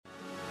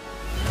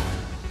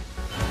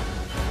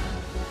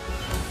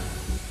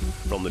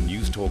From the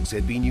Newstalk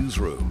ZB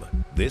newsroom,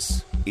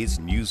 this is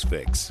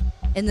Newsfix.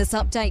 In this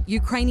update,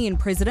 Ukrainian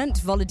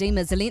President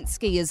Volodymyr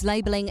Zelensky is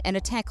labelling an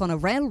attack on a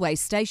railway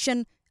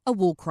station a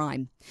war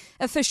crime.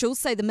 Officials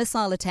say the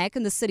missile attack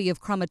in the city of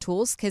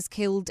Kramatorsk has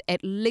killed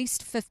at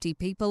least 50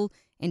 people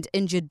and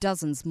injured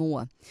dozens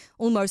more.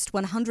 Almost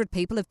 100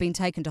 people have been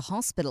taken to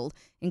hospital,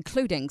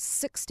 including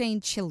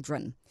 16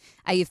 children.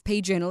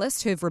 AFP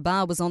journalist Hervé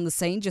Rabar was on the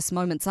scene just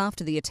moments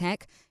after the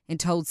attack and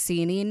told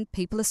CNN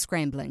people are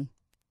scrambling.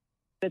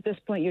 At this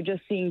point, you're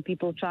just seeing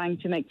people trying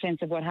to make sense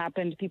of what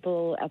happened,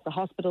 people at the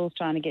hospitals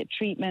trying to get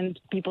treatment,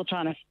 people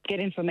trying to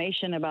get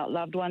information about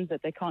loved ones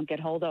that they can't get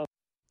hold of.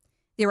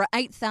 There are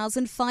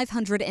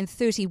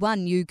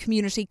 8,531 new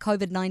community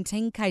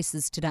COVID-19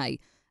 cases today.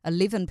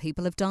 11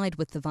 people have died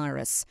with the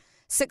virus.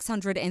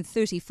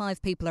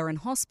 635 people are in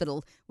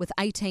hospital, with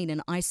 18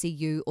 in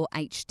ICU or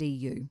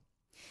HDU.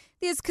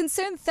 There's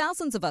concern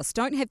thousands of us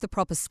don't have the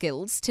proper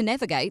skills to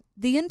navigate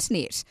the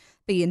internet.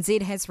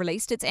 BNZ has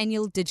released its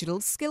annual digital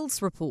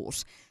skills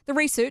report. The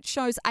research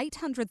shows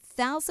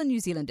 800,000 New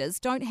Zealanders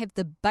don't have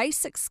the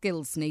basic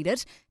skills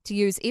needed to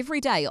use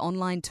everyday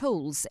online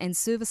tools and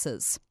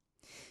services.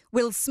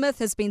 Will Smith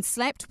has been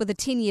slapped with a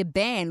 10-year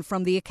ban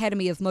from the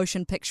Academy of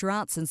Motion Picture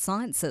Arts and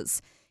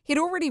Sciences. He'd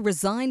already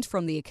resigned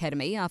from the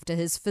Academy after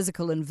his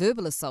physical and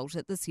verbal assault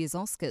at this year's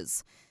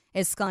Oscars.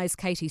 As Sky's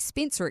Katie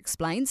Spencer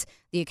explains,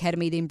 the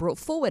Academy then brought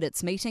forward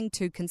its meeting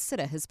to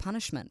consider his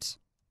punishment.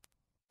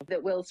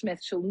 That Will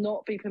Smith shall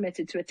not be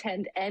permitted to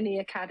attend any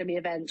Academy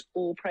event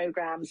or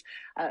programmes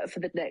for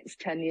the next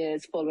 10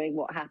 years following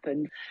what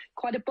happened.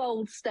 Quite a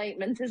bold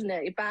statement, isn't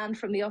it? You're banned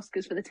from the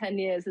Oscars for the 10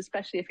 years,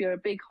 especially if you're a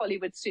big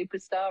Hollywood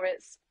superstar.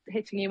 It's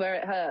hitting you where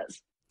it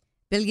hurts.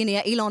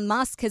 Billionaire Elon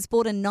Musk has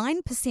bought a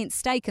 9%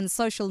 stake in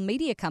social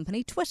media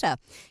company Twitter.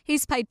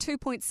 He's paid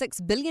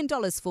 $2.6 billion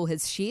for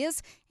his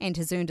shares and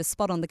has earned a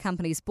spot on the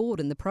company's board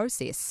in the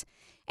process.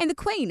 And the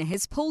Queen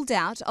has pulled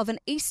out of an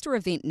Easter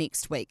event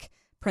next week.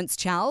 Prince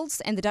Charles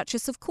and the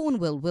Duchess of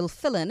Cornwall will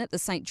fill in at the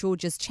St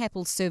George's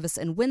Chapel service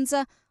in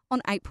Windsor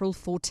on April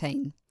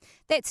 14.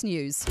 That's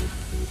news.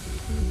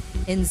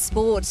 In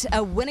sport,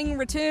 a winning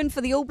return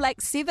for the All Black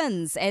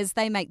Sevens as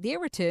they make their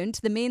return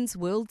to the Men's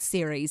World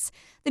Series.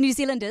 The New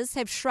Zealanders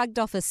have shrugged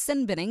off a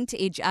sin binning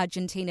to edge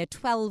Argentina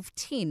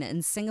 12-10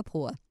 in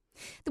Singapore.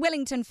 The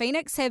Wellington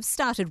Phoenix have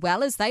started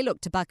well as they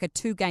look to buck a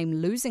 2-game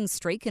losing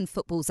streak in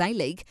football's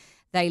A-League.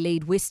 They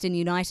lead Western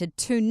United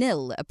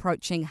 2-0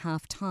 approaching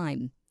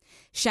half-time.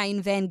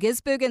 Shane van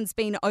Gisbergen's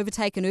been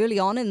overtaken early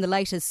on in the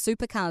latest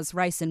supercars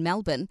race in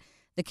Melbourne.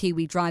 The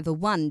Kiwi driver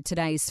won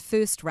today's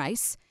first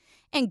race.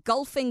 And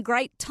golfing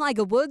great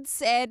Tiger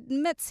Woods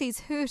admits he's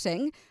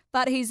hurting,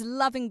 but he's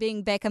loving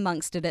being back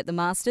amongst it at the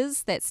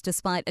Masters. That's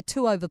despite a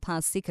 2-over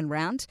par second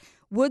round.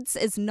 Woods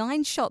is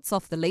 9 shots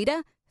off the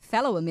leader,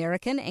 fellow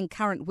American and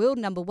current world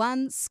number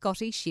 1,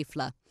 Scotty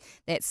Scheffler.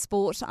 That's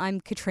sport.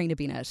 I'm Katrina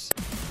Bennett.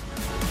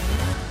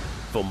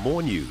 For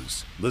more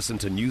news, listen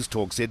to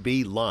Newstalk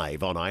ZB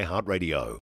live on iHeartRadio.